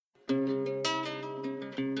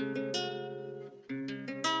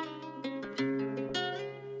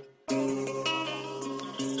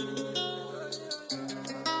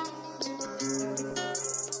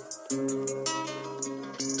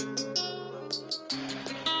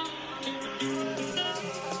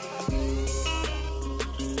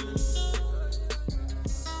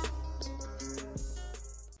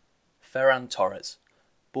Ferran Torres.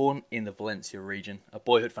 Born in the Valencia region, a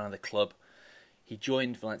boyhood fan of the club, he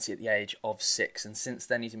joined Valencia at the age of 6, and since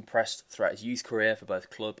then he's impressed throughout his youth career for both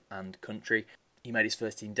club and country. He made his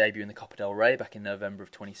first team debut in the Copa del Rey back in November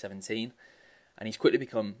of 2017, and he's quickly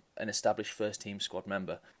become an established first team squad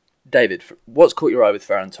member. David, what's caught your eye with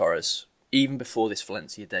Ferran Torres, even before this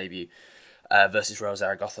Valencia debut versus Real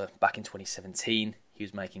Zaragoza back in 2017? He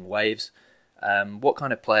was making waves. What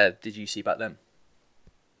kind of player did you see back then?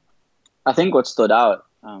 I think what stood out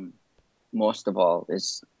most of all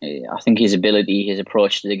is I think his ability, his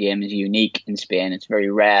approach to the game is unique in Spain. It's very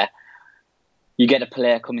rare. You get a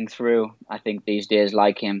player coming through, I think, these days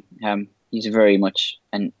like him. He's very much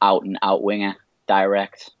an out-and-out winger,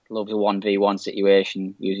 direct, loves a 1v1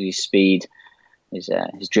 situation, uses his speed, his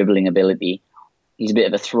dribbling ability. He's a bit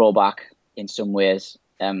of a throwback in some ways.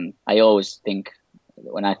 I always think,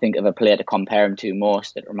 when I think of a player to compare him to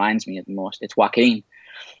most, that reminds me of the most, it's Joaquin,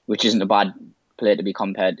 which isn't a bad player to be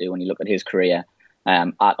compared to when you look at his career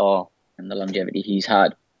at all and the longevity he's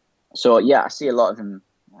had. So yeah, I see a lot of him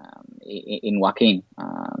in Joaquin.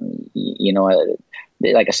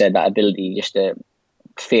 Like I said, that ability just to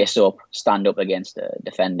face up, stand up against a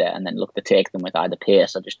defender and then look to take them with either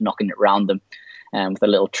pace or just knocking it round them with a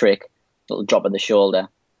little trick, little drop of the shoulder.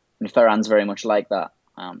 And Ferran's very much like that.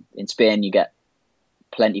 In Spain, you get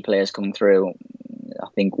plenty of players coming through. I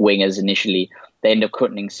think wingers initially, they end up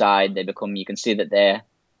cutting inside. They become, you can see that they're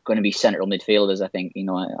going to be central midfielders. I think,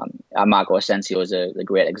 Marco Asensio is a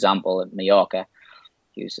great example at Mallorca.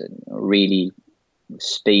 He was a really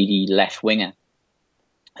speedy left winger.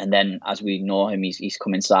 And then as we know him, he's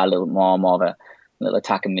come inside a little more of a little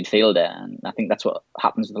attacking midfielder. And I think that's what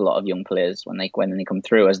happens with a lot of young players when they come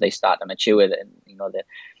through as they start to mature.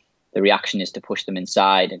 The reaction is to push them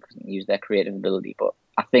inside and use their creative ability. But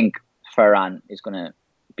I think Ferran is going to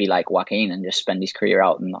be like Joaquin and just spend his career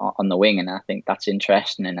out on the wing, and I think that's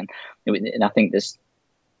interesting. And I think there's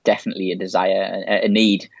definitely a desire, a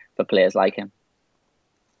need for players like him.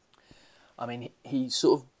 I mean, he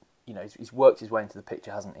sort of, he's worked his way into the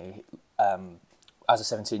picture, hasn't he? As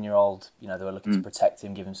a 17-year-old, they were looking to protect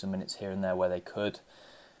him, give him some minutes here and there where they could.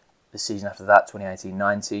 The season after that,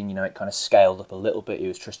 2018-19, it kind of scaled up a little bit. He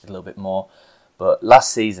was trusted a little bit more. But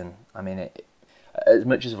last season, I mean, as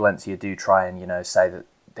much as Valencia do try and, say that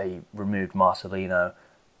they removed Marcelino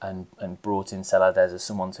and brought in Celades as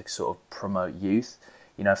someone to sort of promote youth,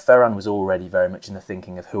 Ferran was already very much in the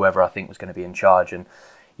thinking of whoever I think was going to be in charge. And,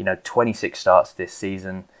 26 starts this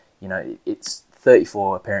season. It's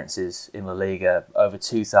 34 appearances in La Liga, over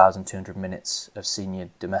 2,200 minutes of senior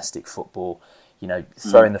domestic football.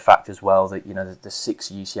 Throwing the fact as well that, the 6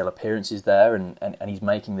 UCL appearances there and he's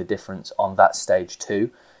making the difference on that stage too,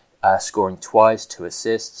 scoring twice, 2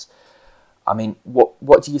 assists. I mean,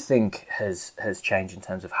 what do you think has changed in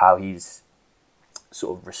terms of how he's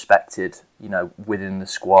sort of respected, within the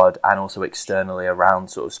squad and also externally around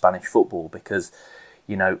sort of Spanish football? Because,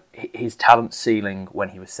 his talent ceiling when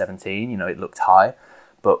he was 17, it looked high.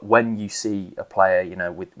 But when you see a player,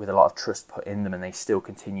 with a lot of trust put in them and they still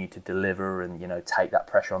continue to deliver and, take that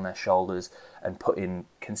pressure on their shoulders and put in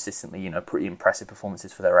consistently, pretty impressive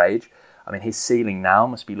performances for their age, I mean, his ceiling now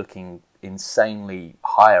must be looking insanely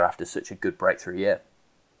higher after such a good breakthrough year.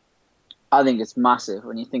 I think it's massive.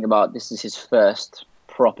 When you think about this is his first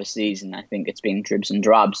proper season. I think it's been dribs and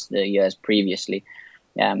drabs the years previously.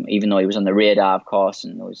 Even though he was on the radar, of course,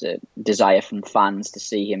 and there was a desire from fans to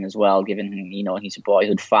see him as well, given, he's a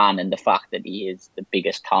boyhood fan and the fact that he is the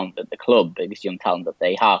biggest talent at the club, biggest young talent that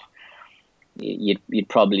they have. You'd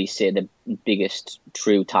probably say the biggest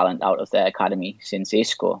true talent out of their academy since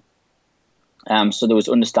Isco. So there was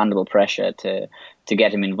understandable pressure to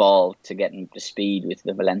get him involved, to get him to speed with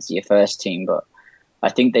the Valencia first team. But I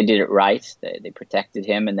think they did it right. They protected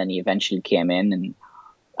him, and then he eventually came in. And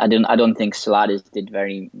I don't think Celades did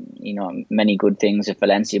very, many good things at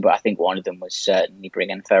Valencia, but I think one of them was certainly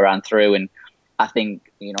bringing Ferran through. And I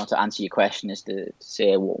think, to answer your question is to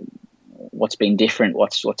say what's been different,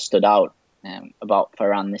 what stood out about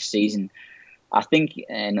Ferran this season. I think,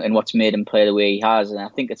 and what's made him play the way he has, and I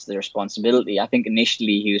think it's the responsibility. I think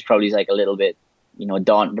initially he was probably like a little bit,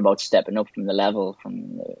 daunted about stepping up from the level,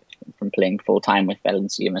 from playing full time with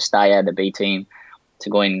Valencia Mestalla, the B team, to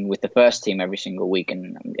going with the first team every single week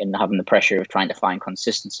and having the pressure of trying to find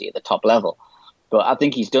consistency at the top level. But I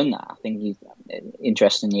think he's done that. I think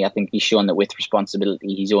interestingly, I think he's shown that with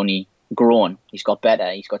responsibility, he's only grown. He's got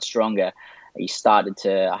better. He's got stronger. He started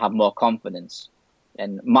to have more confidence.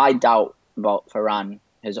 And my doubt about Ferran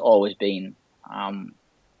has always been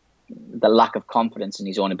the lack of confidence in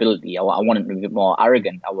his own ability. I want him to be a bit more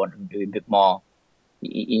arrogant. I want him to be a bit more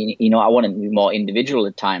I want him to be more individual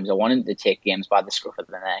at times. I want him to take games by the scruff of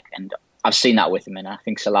the neck, and I've seen that with him, and I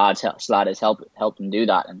think Salah has helped him do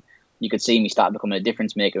that. And you could see him start becoming a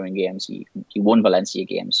difference maker in games. He won Valencia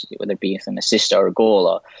games, whether it be an assist or a goal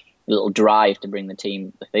or a little drive to bring the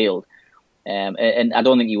team to the field. And I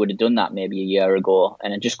don't think he would have done that maybe a year ago.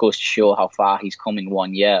 And it just goes to show how far he's come in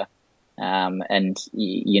 1 year. And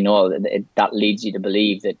that leads you to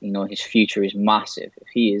believe that his future is massive. If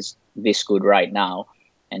he is this good right now,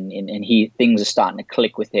 and things are starting to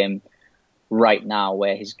click with him right now,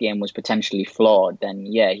 where his game was potentially flawed, then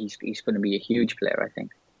yeah, he's going to be a huge player, I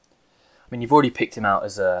think. I mean, you've already picked him out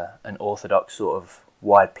as an orthodox sort of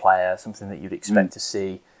wide player, something that you'd expect to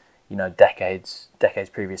see, decades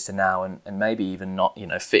previous to now, and maybe even not,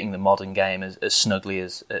 fitting the modern game as snugly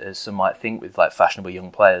as some might think with like fashionable young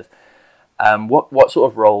players. What sort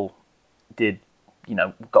of role did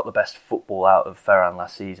got the best football out of Ferran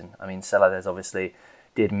last season? I mean, Celades obviously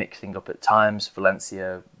did mix things up at times.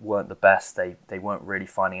 Valencia weren't the best. They weren't really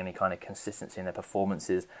finding any kind of consistency in their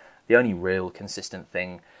performances. The only real consistent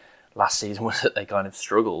thing last season was that they kind of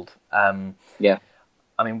struggled. Yeah.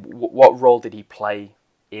 I mean, what role did he play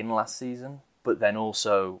in last season? But then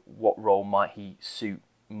also, what role might he suit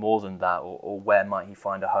more than that, or where might he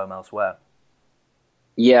find a home elsewhere?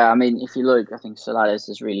 Yeah, I mean, if you look, I think Celades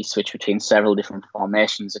has really switched between several different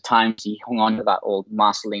formations. At times, he hung on to that old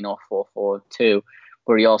Marcelino 4-4-2,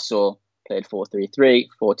 but he also played 4-3-3,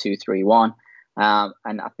 4-2-3-1.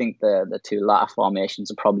 And I think the two latter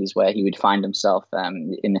formations are probably where he would find himself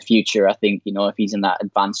in the future. I think, if he's in that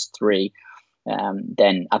advanced three,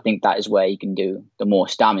 then I think that is where he can do the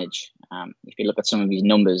most damage. If you look at some of his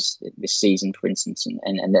numbers this season, for instance,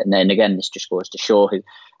 and then again, this just goes to show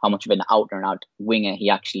how much of an out-and-out winger he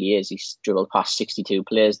actually is. He's dribbled past 62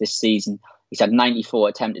 players this season. He's had 94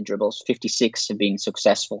 attempted dribbles, 56 have been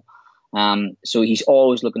successful. So he's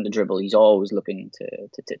always looking to dribble. He's always looking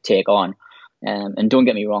to take on. And don't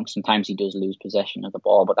get me wrong, sometimes he does lose possession of the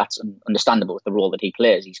ball, but that's understandable with the role that he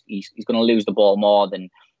plays. He's going to lose the ball more than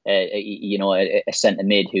a centre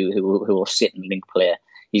mid who will sit and link play.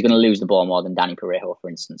 He's going to lose the ball more than Dani Parejo, for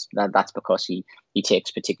instance. That's because he takes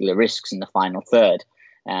particular risks in the final third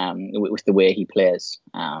with the way he plays.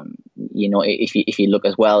 If you look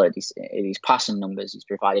as well at his passing numbers, he's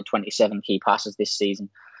provided 27 key passes this season,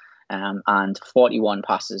 and 41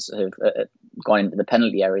 passes have gone into the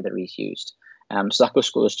penalty area that he's used. So that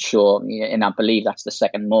just goes to show, and I believe that's the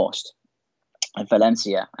second most at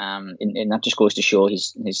Valencia. And that just goes to show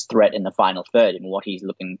his threat in the final third and what he's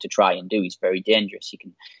looking to try and do. He's very dangerous. He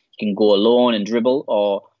can go alone and dribble,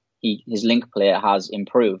 or his link play has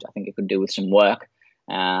improved. I think it could do with some work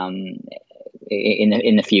in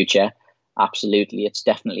the future. Absolutely, it's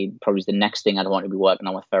definitely probably the next thing I'd want to be working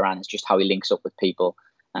on with Ferran is just how he links up with people.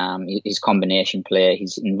 His combination play,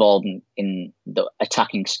 he's involved in the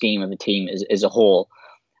attacking scheme of the team as a whole.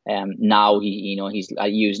 Now he's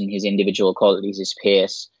using his individual qualities, his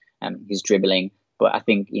pace, his dribbling. But I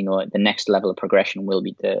think the next level of progression will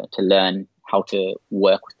be to learn how to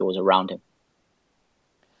work with those around him.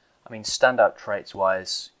 I mean, standout traits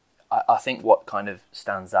wise, I think what kind of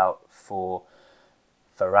stands out for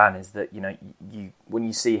Ferran is that you when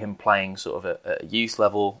you see him playing sort of at a youth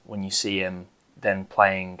level, when you see him then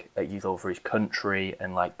playing at youth level for his country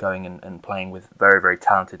and like going and playing with very, very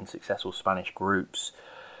talented and successful Spanish groups,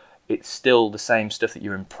 it's still the same stuff that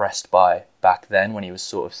you're impressed by back then when he was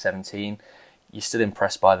sort of 17. You're still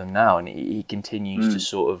impressed by them now, and he continues to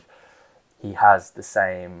sort of, he has the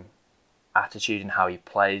same attitude in how he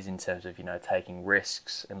plays in terms of, taking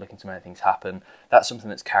risks and looking to make things happen. That's something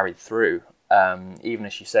that's carried through. Even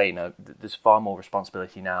as you say, there's far more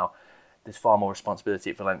responsibility now. There's far more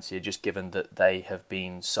responsibility at Valencia, just given that they have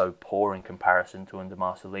been so poor in comparison to under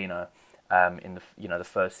Marcelino in the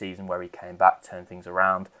first season where he came back, turned things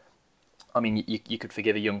around. I mean, you could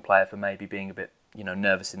forgive a young player for maybe being a bit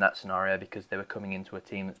nervous in that scenario because they were coming into a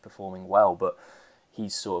team that's performing well, but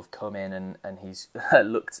he's sort of come in and he's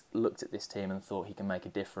looked at this team and thought he can make a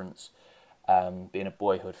difference. Being a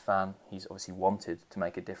boyhood fan, he's obviously wanted to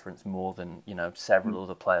make a difference more than several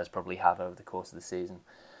other players probably have over the course of the season.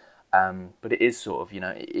 But it is sort of,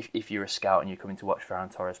 if you're a scout and you're coming to watch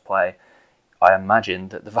Ferran Torres play, I imagine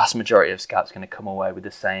that the vast majority of scouts are going to come away with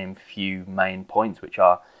the same few main points, which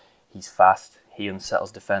are he's fast, he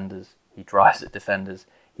unsettles defenders, he drives at defenders,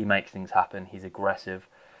 he makes things happen, he's aggressive.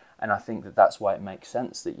 And I think that that's why it makes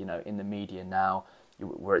sense that, in the media now,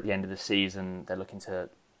 we're at the end of the season, they're looking to,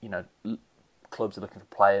 clubs are looking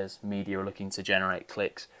for players, media are looking to generate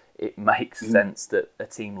clicks. It makes sense that a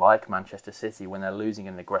team like Manchester City, when they're losing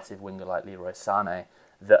an aggressive winger like Leroy Sané,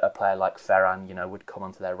 that a player like Ferran, would come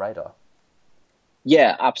onto their radar.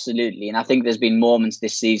 Yeah, absolutely. And I think there's been moments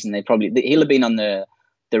this season he'll have been on the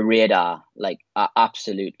radar, like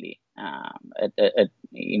absolutely, at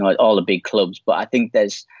all the big clubs. But I think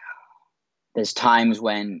there's times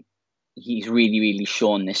when he's really really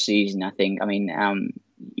shown this season. I think. I mean,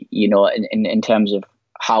 in terms of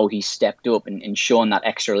how he stepped up and shown that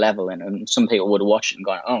extra level, and some people would have watched it and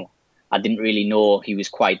gone, "Oh, I didn't really know he was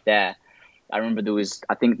quite there." I remember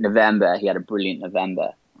I think November, he had a brilliant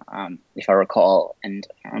November, if I recall. And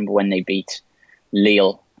I remember when they beat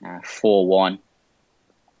Lille 4-1.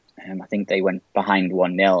 I think they went behind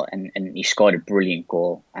 1-0 and he scored a brilliant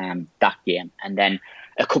goal that game. And then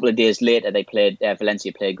a couple of days later,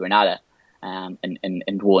 Valencia played Granada and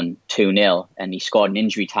won 2-0. And he scored an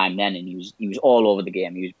injury time then, and he was all over the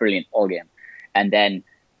game. He was brilliant all game. And then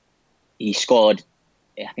he scored,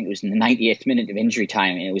 I think it was in the 98th minute of injury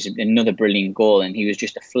time, and it was another brilliant goal. And he was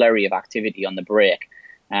just a flurry of activity on the break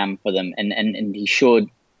for them. And he showed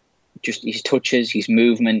just his touches, his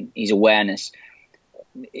movement, his awareness.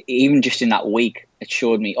 Even just in that week, it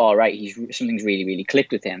showed me, all right, something's really, really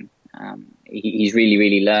clicked with him. He's really,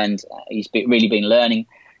 really learned. Really been learning.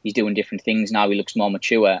 He's doing different things now. He looks more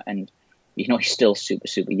mature, and he's still super,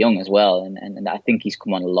 super young as well. And I think he's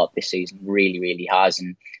come on a lot this season. Really, really has.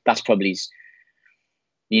 And that's probably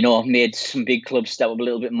made some big clubs step up a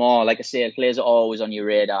little bit more. Like I say, players are always on your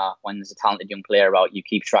radar when there's a talented young player out. You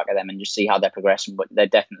keep track of them and just see how they're progressing. But they're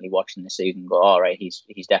definitely watching this season and go, all right, he's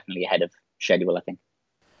definitely ahead of schedule, I think.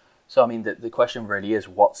 So, I mean, the question really is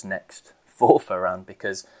what's next for Ferran,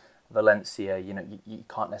 because Valencia, you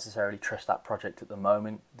can't necessarily trust that project at the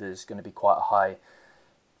moment. There's going to be quite a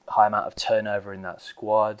high amount of turnover in that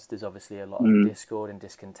squad. There's obviously a lot of discord and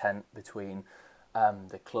discontent between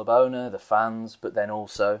the club owner, the fans, but then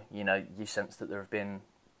also, you sense that there have been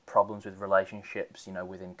problems with relationships,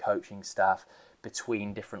 within coaching staff,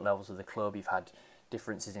 between different levels of the club. You've had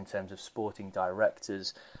differences in terms of sporting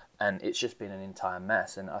directors, and it's just been an entire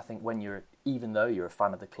mess. And I think even though you're a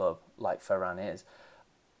fan of the club, like Ferran is,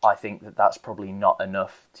 I think that that's probably not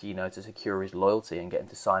enough to secure his loyalty and get him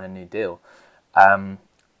to sign a new deal.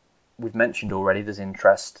 We've mentioned already there's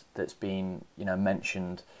interest that's been,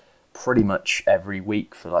 mentioned pretty much every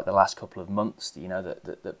week for like the last couple of months,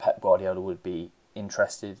 that Pep Guardiola would be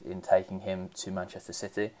interested in taking him to Manchester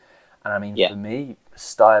City. And I mean, For me,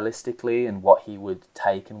 stylistically and what he would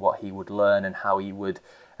take and what he would learn and how he would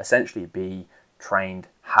essentially be trained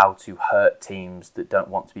how to hurt teams that don't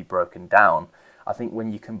want to be broken down, I think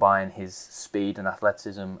when you combine his speed and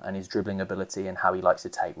athleticism and his dribbling ability and how he likes to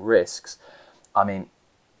take risks, I mean,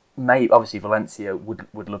 obviously Valencia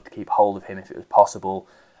would love to keep hold of him if it was possible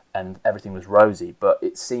and everything was rosy, but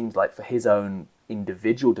it seems like for his own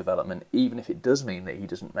individual development, even if it does mean that he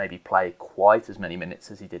doesn't maybe play quite as many minutes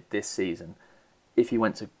as he did this season, if he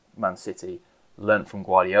went to Man City, learnt from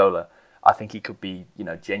Guardiola, I think he could be,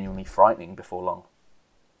 genuinely frightening before long.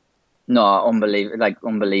 No,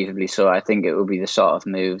 unbelievably so. I think it would be the sort of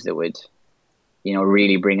move that would,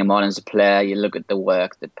 really bring him on as a player. You look at the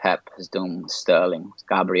work that Pep has done with Sterling, with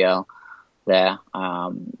Gabriel there.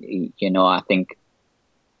 I think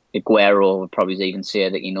Aguero would probably even say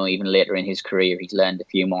that, even later in his career, he's learned a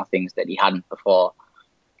few more things that he hadn't before.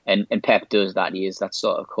 And Pep does that. He is that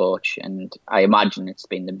sort of coach. And I imagine it's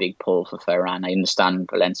been the big pull for Ferran. I understand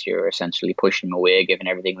Valencia are essentially pushing him away, given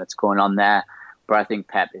everything that's going on there. But I think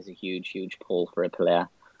Pep is a huge, huge pull for a player.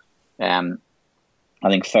 I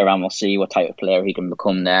think Ferran will see what type of player he can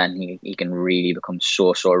become there. And he can really become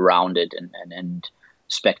so rounded and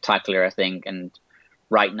spectacular, I think. And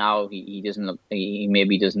right now, he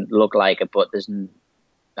maybe doesn't look like it, but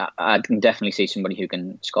I can definitely see somebody who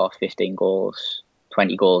can score 15 goals,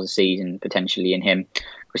 20 goals a season potentially in him,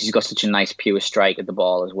 because he's got such a nice pure strike at the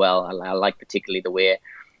ball as well. I like particularly the way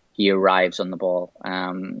he arrives on the ball.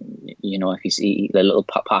 If the little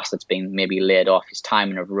pass that's been maybe laid off, his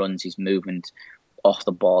timing of runs, his movement off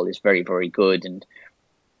the ball is very, very good. And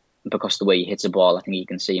because the way he hits the ball, I think you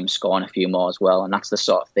can see him scoring a few more as well. And that's the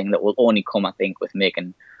sort of thing that will only come, I think, with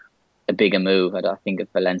making a bigger move. I think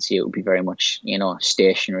at Valencia it would be very much,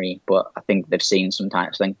 stationary. But I think they've seen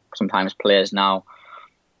sometimes players now,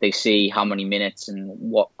 they see how many minutes and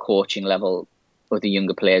what coaching level of the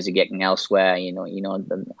younger players are getting elsewhere.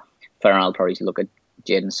 Ferran will probably look at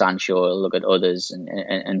Jadon Sancho, look at others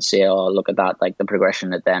and say, oh, look at that, like the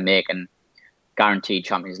progression that they're making, guaranteed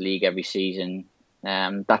Champions League every season.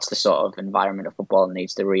 That's the sort of environment of football that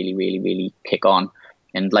needs to really, really, really kick on.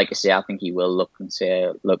 And like I say, I think he will look and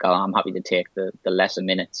say, look, I'm happy to take the lesser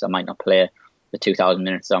minutes. I might not play the 2,000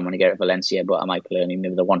 minutes that I'm going to get at Valencia, but I might play only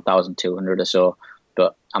maybe the 1,200 or so.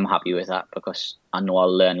 But I'm happy with that because I know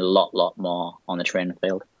I'll learn a lot more on the training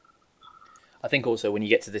field. I think also when you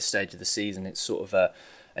get to this stage of the season, it's sort of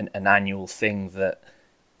an annual thing that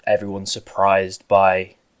everyone's surprised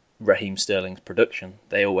by Raheem Sterling's production.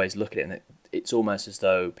 They always look at it and it's almost as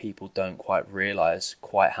though people don't quite realise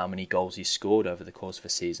quite how many goals he's scored over the course of a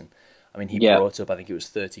season. I mean, he brought up, I think it was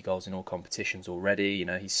 30 goals in all competitions already. You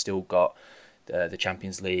know, he's still got the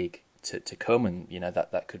Champions League to come, and you know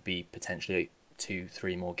that could be potentially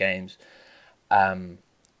 2-3 more games. And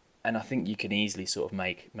I think you can easily sort of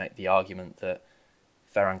make the argument that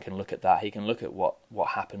Ferran can look at that. He can look at what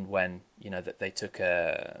happened when, you know, that they took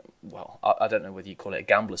I don't know whether you call it a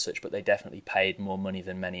gamble as such, but they definitely paid more money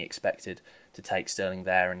than many expected to take Sterling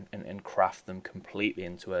there and craft them completely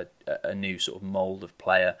into a new sort of mould of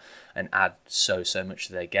player and add so much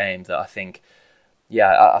to their game that I think,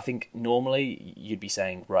 I think normally you'd be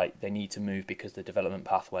saying, right, they need to move because the development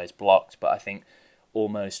pathway is blocked, but I think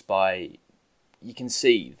almost you can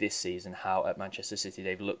see this season how at Manchester City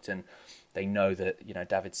they've looked and they know that, you know,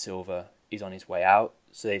 David Silva is on his way out,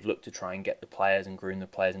 so they've looked to try and get the players and groom the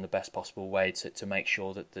players in the best possible way to make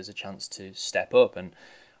sure that there's a chance to step up. And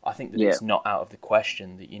I think that it's not out of the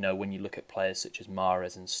question that, you know, when you look at players such as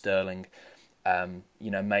Mahrez and Sterling,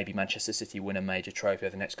 you know, maybe Manchester City win a major trophy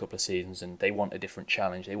over the next couple of seasons and they want a different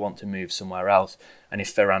challenge, they want to move somewhere else. And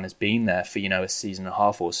if Ferran has been there for, you know, a season and a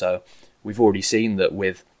half or so, we've already seen that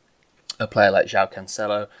with a player like João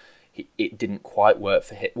Cancelo, it didn't quite work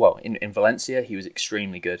for him. Well, in Valencia, he was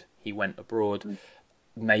extremely good. He went abroad.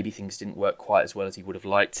 Maybe things didn't work quite as well as he would have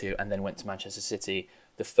liked to, and then went to Manchester City.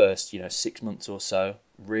 The first, 6 months or so,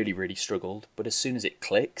 really, really struggled. But as soon as it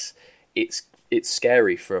clicks, it's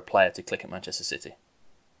scary for a player to click at Manchester City.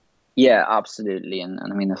 Yeah, absolutely. And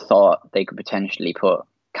I mean, the thought they could potentially put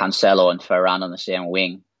Cancelo and Ferran on the same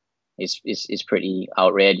wing is pretty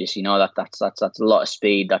outrageous. You know, that's a lot of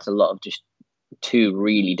speed. That's a lot of just two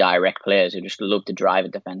really direct players who just love to drive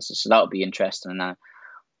at defences. So that would be interesting,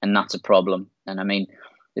 and that's a problem. And I mean,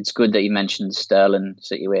 it's good that you mentioned the Sterling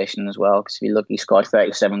situation as well, because if you look, he scored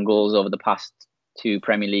 37 goals over the past 2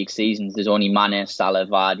 Premier League seasons. There's only Mane, Salah,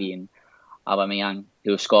 Vardy and Aubameyang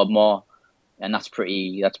who have scored more, and that's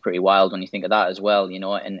pretty wild when you think of that as well, you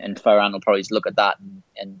know. And Ferran will probably look at that,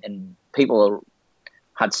 and people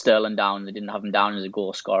had Sterling down. They didn't have him down as a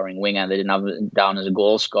goal scoring winger. They didn't have him down as a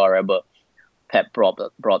goal scorer, but Pep brought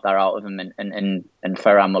that out of him, and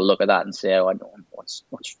Ferran will look at that and say, "Oh, I don't. What's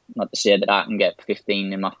not to say that I can get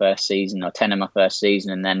 15 in my first season or 10 in my first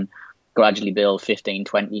season, and then gradually build 15,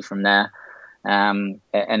 20 from there." And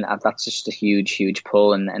that's just a huge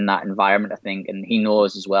pull in that environment, I think. And he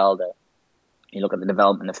knows as well that you look at the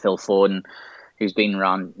development of Phil Foden, who's been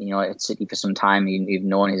around, you know, at City for some time. You've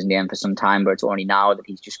known his name for some time, but it's only now that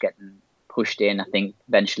he's just getting pushed in. I think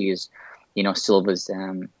eventually, as you know, Silva's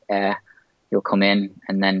heir, he'll come in,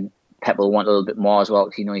 and then Pep will want a little bit more as well,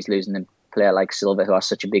 because you know he's losing a player like Silva who has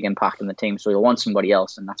such a big impact on the team. So he'll want somebody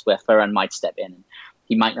else, and that's where Ferran might step in. And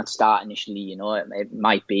he might not start initially, you know. It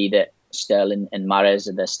might be that Sterling and Mahrez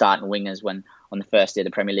are the starting wingers when on the first day of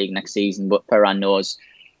the Premier League next season, but Ferran knows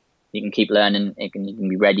he can keep learning. He can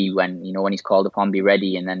be ready when he's called upon, be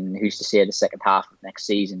ready. And then who's to say the second half of next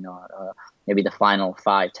season or maybe the final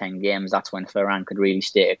 5-10 games, that's when Ferran could really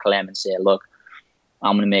state a claim and say, look,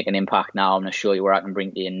 I'm going to make an impact now. I'm going to show you where I can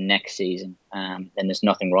bring you in next season. And there's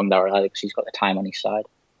nothing wrong there, because he's got the time on his side.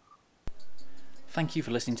 Thank you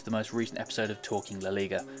for listening to the most recent episode of Talking La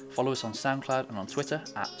Liga. Follow us on SoundCloud and on Twitter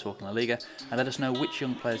 @Talking La Liga, and let us know which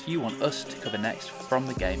young players you want us to cover next from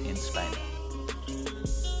the game in Spain.